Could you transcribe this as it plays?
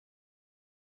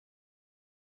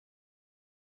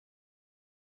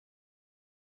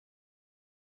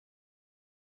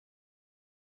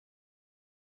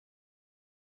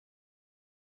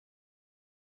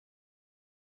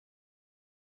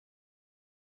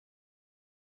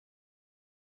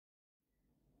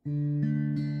Good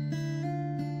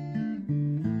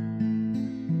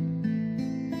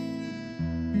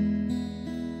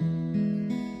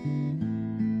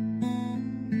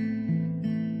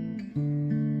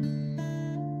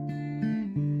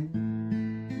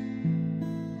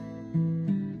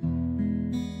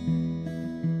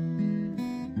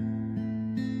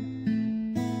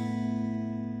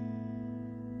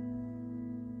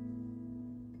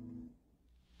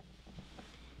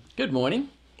morning.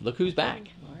 Look who's back.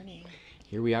 Good morning.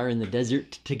 Here we are in the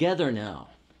desert together now.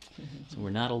 So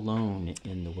we're not alone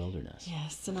in the wilderness.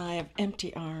 Yes, and I have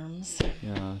empty arms.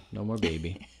 Yeah, no more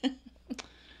baby.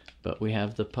 But we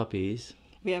have the puppies.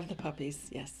 We have the puppies,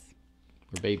 yes.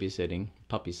 We're babysitting,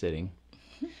 puppy sitting.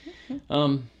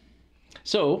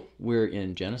 So we're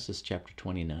in Genesis chapter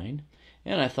 29,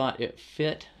 and I thought it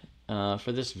fit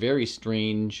for this very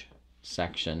strange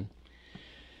section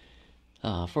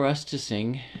for us to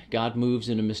sing God Moves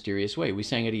in a Mysterious Way. We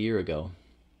sang it a year ago.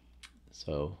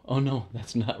 So, oh no,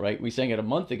 that's not right. We sang it a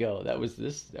month ago. That was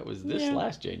this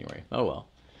last January. Oh well.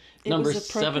 Number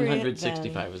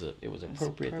 765 was it was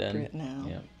appropriate then. Now.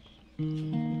 Yeah.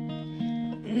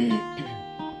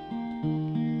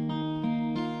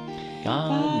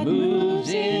 God moves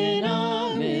in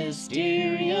a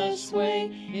mysterious way,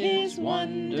 his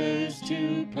wonders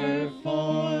to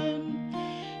perform.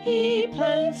 He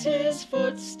plants his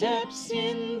footsteps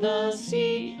in the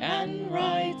sea and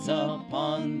rides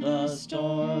upon the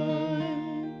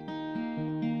storm.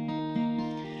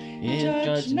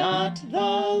 Judge not the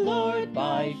Lord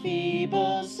by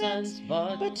feeble sense,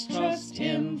 but trust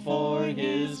him for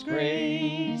his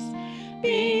grace.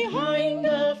 Behind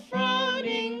the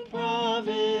frowning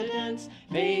providence,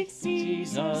 faith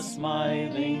sees a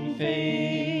smiling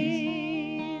face.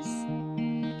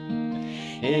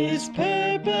 His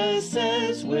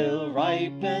purposes will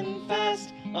ripen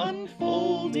fast,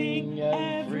 unfolding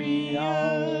every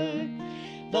hour.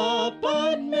 The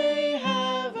bud may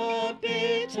have a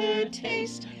bitter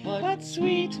taste, but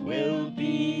sweet will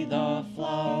be the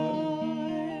flower.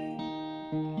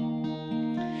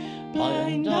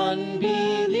 Blind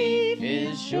unbelief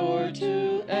is sure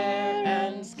to err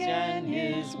and scan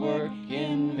his work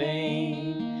in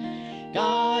vain.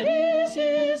 God is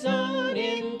his own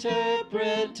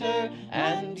interpreter,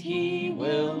 and he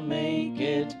will make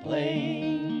it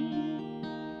plain.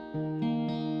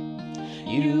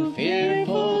 You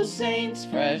fearful saints,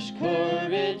 fresh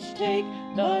courage take.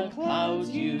 The clouds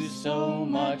you so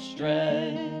much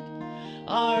dread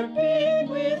are big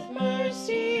with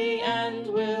mercy and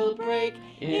will break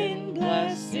in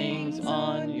blessings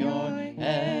on your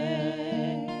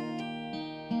head.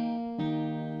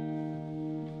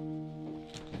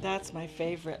 That's my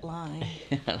favorite line.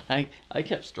 I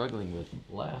kept struggling with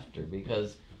laughter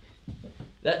because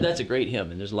that's a great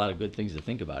hymn, and there's a lot of good things to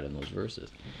think about in those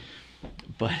verses.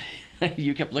 But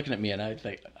you kept looking at me, and I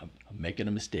think, I'm making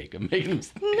a mistake. I'm doing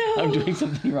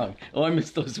something wrong. Oh, I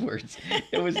missed those words.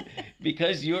 It was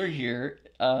because you're here.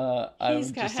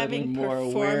 He's having more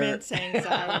performance aware.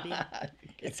 anxiety.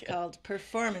 It's called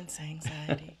performance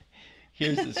anxiety.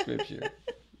 Here's the scripture.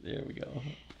 There we go.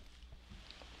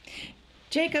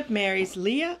 Jacob marries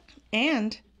Leah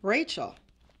and Rachel.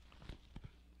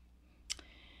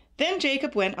 Then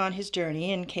Jacob went on his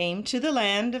journey and came to the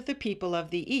land of the people of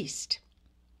the east.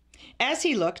 As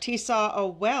he looked, he saw a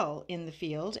well in the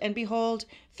field, and behold,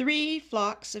 3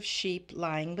 flocks of sheep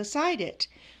lying beside it,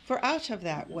 for out of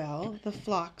that well the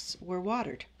flocks were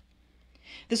watered.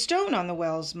 The stone on the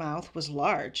well's mouth was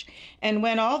large, and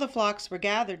when all the flocks were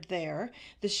gathered there,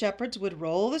 the shepherds would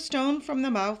roll the stone from the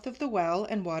mouth of the well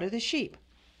and water the sheep,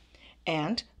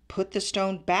 and put the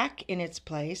stone back in its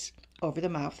place over the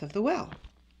mouth of the well.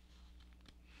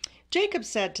 Jacob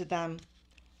said to them,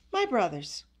 "My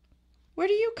brothers, where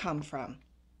do you come from?"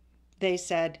 They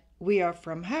said, "We are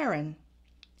from Haran."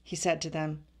 He said to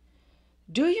them,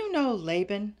 "Do you know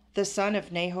Laban, the son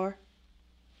of Nahor?"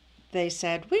 They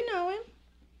said, "We know him."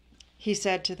 He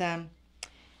said to them,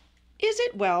 "Is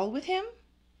it well with him?"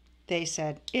 They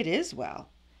said, "It is well.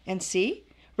 And see,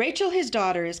 Rachel his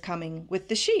daughter is coming with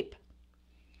the sheep."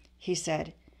 He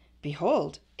said,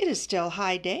 "Behold, it is still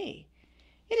high day.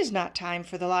 It is not time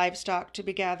for the livestock to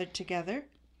be gathered together.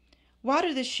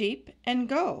 Water the sheep and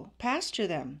go, pasture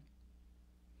them."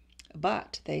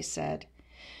 But they said,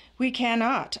 "We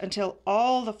cannot until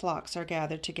all the flocks are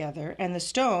gathered together and the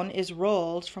stone is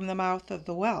rolled from the mouth of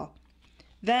the well.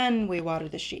 Then we water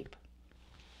the sheep."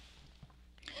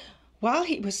 While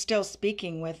he was still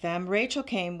speaking with them, Rachel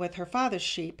came with her father's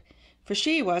sheep, for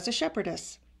she was a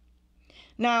shepherdess.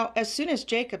 Now, as soon as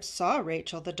Jacob saw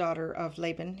Rachel, the daughter of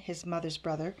Laban, his mother's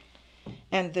brother,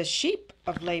 and the sheep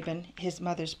of Laban, his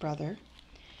mother's brother,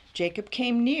 Jacob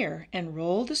came near and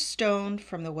rolled a stone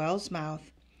from the well's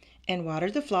mouth and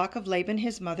watered the flock of Laban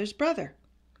his mother's brother.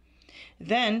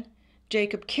 Then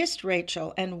Jacob kissed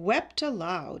Rachel and wept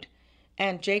aloud.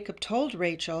 And Jacob told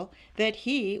Rachel that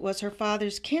he was her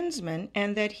father's kinsman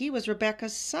and that he was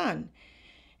Rebekah's son.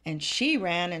 And she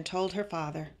ran and told her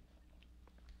father.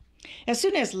 As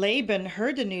soon as Laban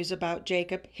heard the news about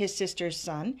Jacob, his sister's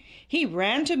son, he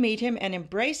ran to meet him and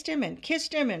embraced him and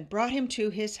kissed him and brought him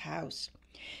to his house.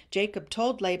 Jacob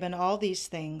told Laban all these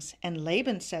things, and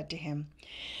Laban said to him,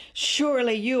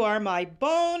 "Surely you are my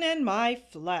bone and my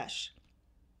flesh."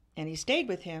 And he stayed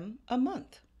with him a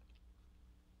month.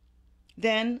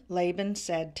 Then Laban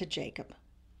said to Jacob,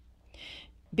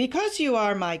 "Because you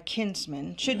are my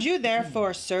kinsman, should you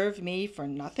therefore serve me for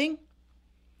nothing?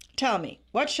 Tell me,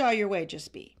 what shall your wages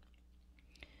be?"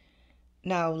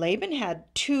 Now Laban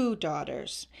had 2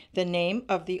 daughters. The name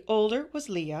of the older was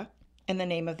Leah, and the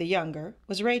name of the younger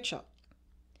was Rachel.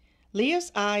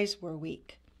 Leah's eyes were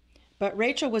weak, but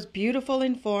Rachel was beautiful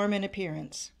in form and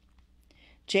appearance.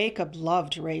 Jacob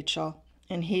loved Rachel,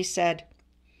 and he said,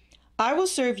 "I will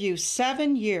serve you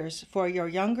 7 years for your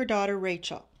younger daughter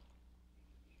Rachel."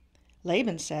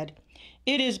 Laban said,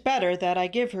 "It is better that I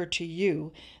give her to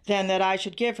you than that I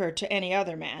should give her to any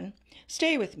other man.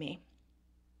 Stay with me."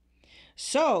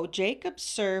 So Jacob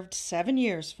served 7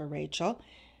 years for Rachel,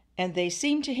 and they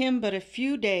seemed to him but a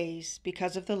few days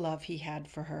because of the love he had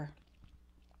for her.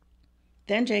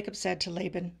 Then Jacob said to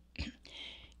Laban,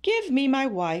 "Give me my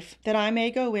wife, that I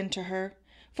may go into her,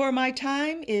 for my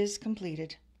time is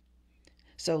completed."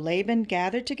 So Laban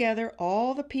gathered together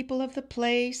all the people of the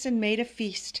place and made a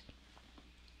feast.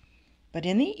 But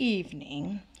in the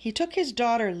evening he took his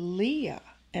daughter Leah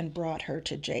and brought her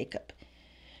to Jacob,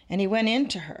 and he went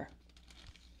into her.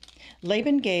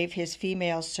 Laban gave his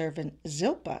female servant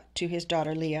Zilpah to his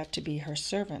daughter Leah to be her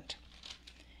servant.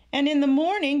 And in the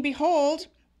morning, behold,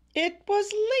 it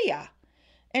was Leah.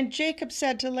 And Jacob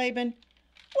said to Laban,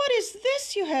 "What is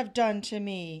this you have done to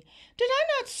me? Did I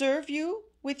not serve you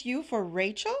with you for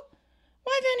Rachel?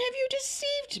 Why then have you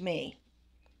deceived me?"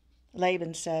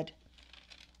 Laban said,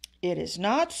 "It is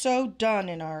not so done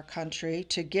in our country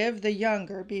to give the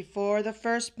younger before the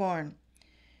firstborn.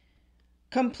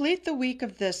 Complete the week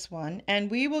of this one,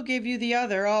 and we will give you the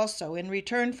other also in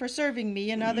return for serving me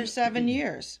another 7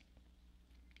 years."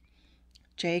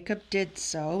 Jacob did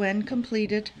so and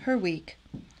completed her week.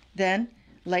 Then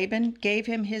Laban gave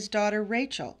him his daughter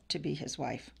Rachel to be his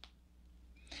wife.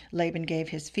 Laban gave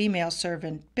his female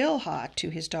servant Bilhah to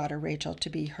his daughter Rachel to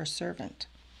be her servant.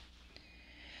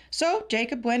 So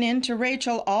Jacob went in to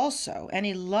Rachel also, and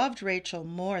he loved Rachel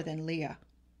more than Leah,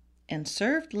 and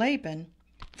served Laban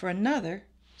for another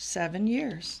 7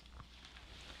 years.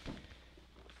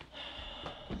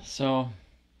 So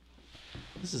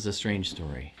this is a strange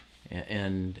story,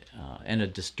 and a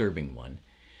disturbing one.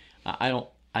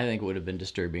 I think it would have been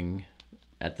disturbing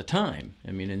at the time.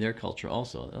 I mean, in their culture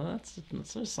also.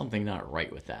 There's something not right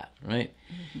with that, right?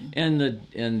 Mm-hmm.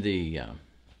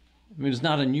 I mean, it's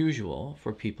not unusual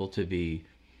for people to be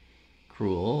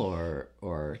cruel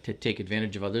or to take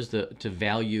advantage of others, to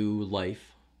value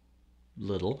life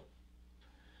little,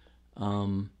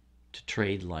 to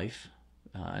trade life.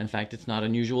 In fact, it's not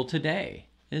unusual today,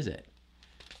 is it?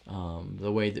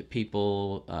 The way that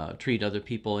people treat other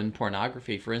people in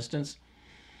pornography, for instance,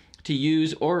 to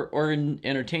use, or in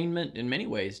entertainment in many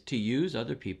ways, to use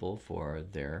other people for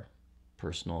their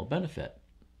personal benefit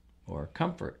or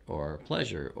comfort or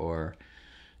pleasure or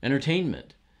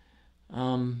entertainment.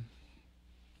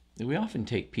 We often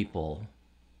take people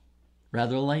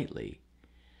rather lightly.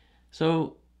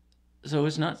 So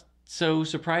it's not so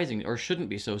surprising, or shouldn't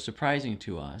be so surprising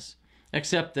to us,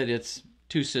 except that it's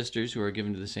 2 sisters who are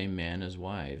given to the same man as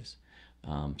wives.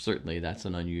 Certainly that's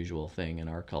an unusual thing in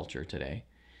our culture today.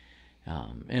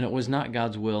 And it was not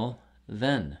God's will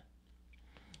then.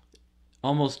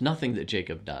 Almost nothing that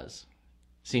Jacob does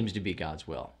seems to be God's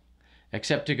will,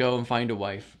 except to go and find a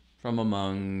wife from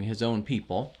among his own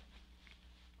people.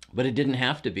 But it didn't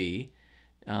have to be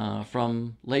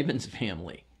from Laban's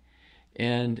family.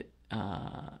 And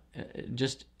it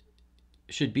just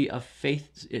should be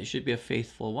it should be a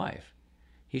faithful wife.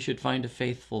 He should find a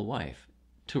faithful wife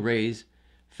to raise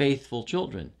faithful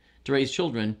children, to raise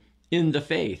children in the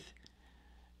faith.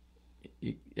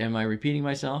 Am I repeating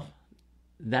myself?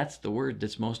 That's the word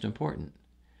that's most important.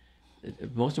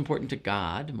 Most important to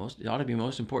God. It ought to be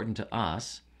most important to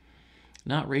us.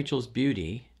 Not Rachel's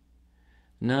beauty.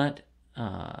 Not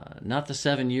the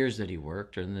 7 years that he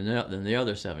worked, or the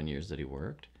other 7 years that he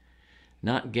worked.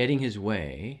 Not getting his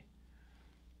way,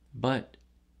 but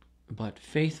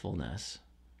faithfulness.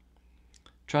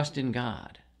 Trust in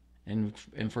God. and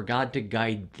for God to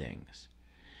guide things.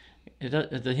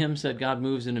 The hymn said God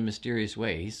moves in a mysterious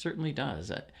way. He certainly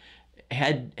does.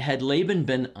 Had Laban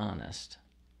been honest,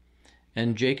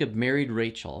 and Jacob married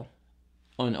Rachel,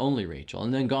 and only Rachel,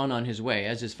 and then gone on his way,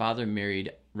 as his father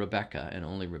married Rebekah, and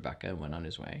only Rebekah, and went on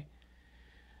his way,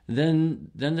 then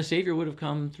the Savior would have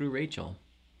come through Rachel.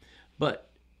 But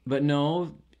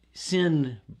no,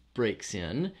 sin breaks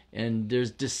in, and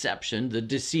there's deception. The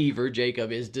deceiver,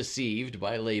 Jacob, is deceived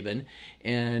by Laban,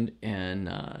 and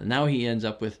now he ends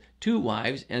up with two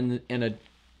wives and a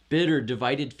bitter,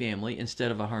 divided family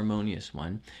instead of a harmonious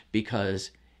one,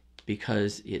 because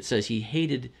it says he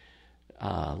hated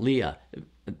Leah,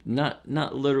 not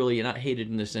literally, not hated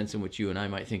in the sense in which you and I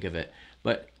might think of it,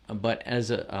 but as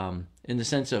in the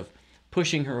sense of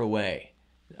pushing her away.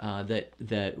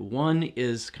 That one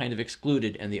is kind of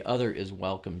excluded and the other is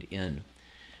welcomed in.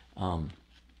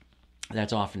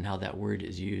 That's often how that word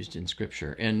is used in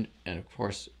Scripture. And of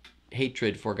course,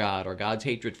 hatred for God, or God's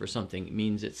hatred for something,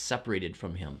 means it's separated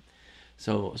from him.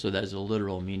 So there's a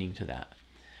literal meaning to that.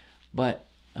 But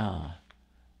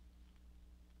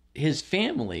his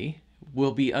family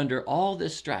will be under all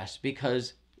this stress,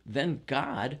 because then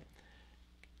God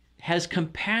has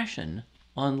compassion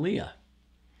on Leah.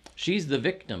 She's the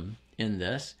victim in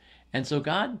this, and so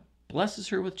God blesses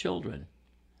her with children,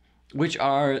 which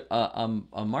are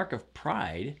a mark of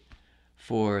pride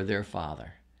for their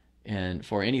father, and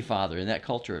for any father in that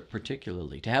culture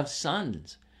particularly, to have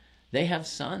sons. They have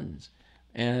sons,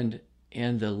 and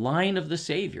the line of the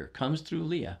Savior comes through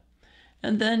Leah,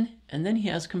 and then he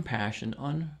has compassion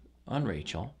on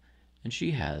Rachel, and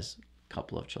she has a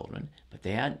couple of children, but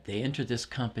they enter this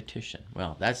competition.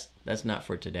 Well, that's not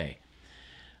for today.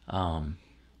 The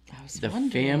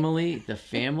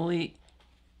family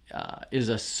is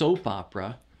a soap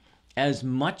opera, as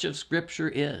much of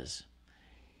Scripture is,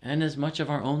 and as much of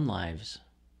our own lives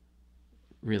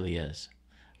really is.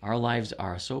 Our lives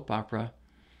are a soap opera.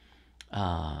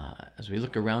 As we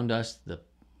look around us,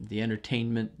 the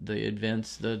entertainment, the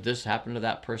events, this happened to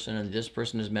that person, and this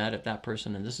person is mad at that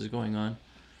person, and this is going on.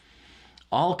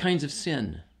 All kinds of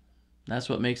sin. That's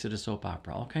what makes it a soap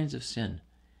opera. All kinds of sin.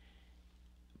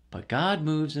 But God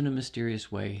moves in a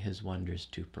mysterious way his wonders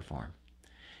to perform.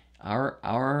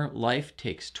 Our life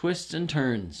takes twists and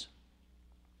turns.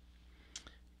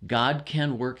 God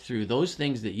can work through those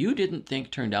things that you didn't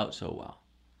think turned out so well.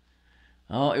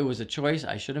 Oh, it was a choice.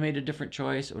 I should have made a different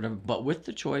choice, or whatever. But with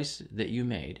the choice that you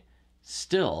made,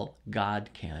 still God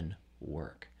can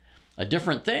work. A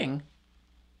different thing,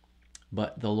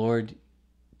 but the Lord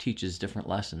teaches different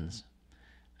lessons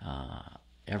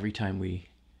every time we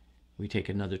take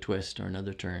another twist or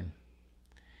another turn.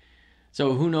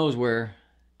 So who knows where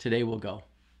today will go?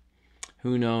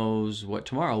 Who knows what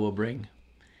tomorrow will bring?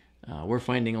 We're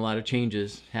finding a lot of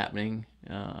changes happening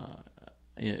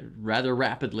rather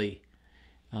rapidly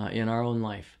in our own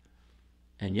life.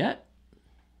 And yet,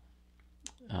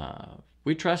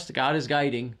 we trust God is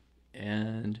guiding,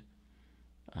 and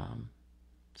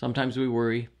sometimes we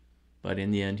worry, but in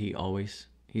the end, He's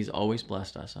always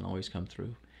blessed us and always come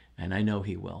through. And I know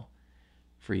He will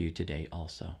for you today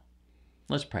also.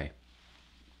 Let's pray.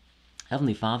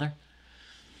 Heavenly Father,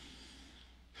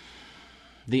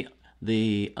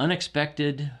 the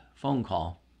unexpected phone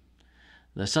call,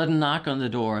 the sudden knock on the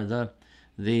door,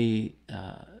 the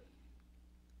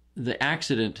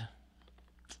accident,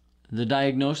 the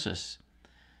diagnosis,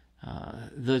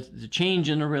 the change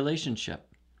in a relationship,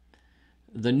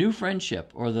 the new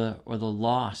friendship, or the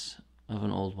loss of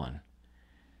an old one.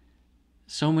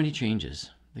 So many changes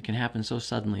that can happen so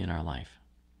suddenly in our life.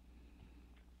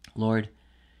 Lord,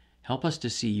 help us to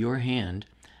see your hand,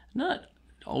 not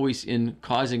always in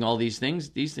causing all these things.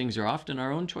 These things are often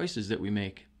our own choices that we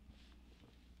make.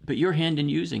 But your hand in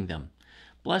using them,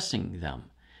 blessing them,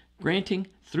 granting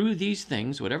through these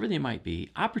things, whatever they might be,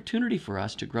 opportunity for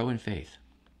us to grow in faith.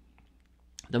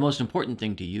 The most important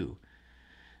thing to you,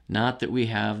 not that we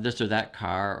have this or that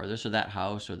car or this or that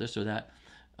house or this or that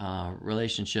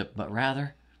relationship, but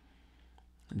rather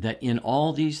that in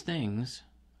all these things,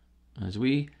 as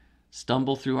we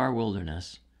stumble through our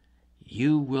wilderness,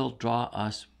 you will draw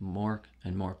us more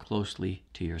and more closely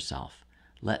to yourself.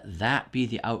 Let that be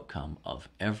the outcome of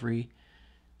everything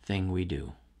we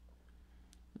do,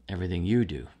 everything you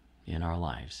do in our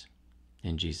lives.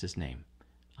 In Jesus' name,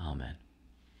 amen.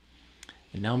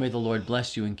 And now may the Lord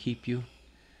bless you and keep you.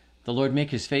 The Lord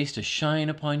make his face to shine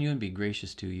upon you and be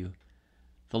gracious to you.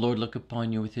 The Lord look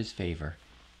upon you with his favor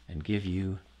and give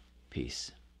you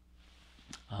peace.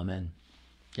 Amen.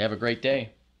 You have a great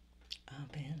day.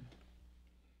 Amen.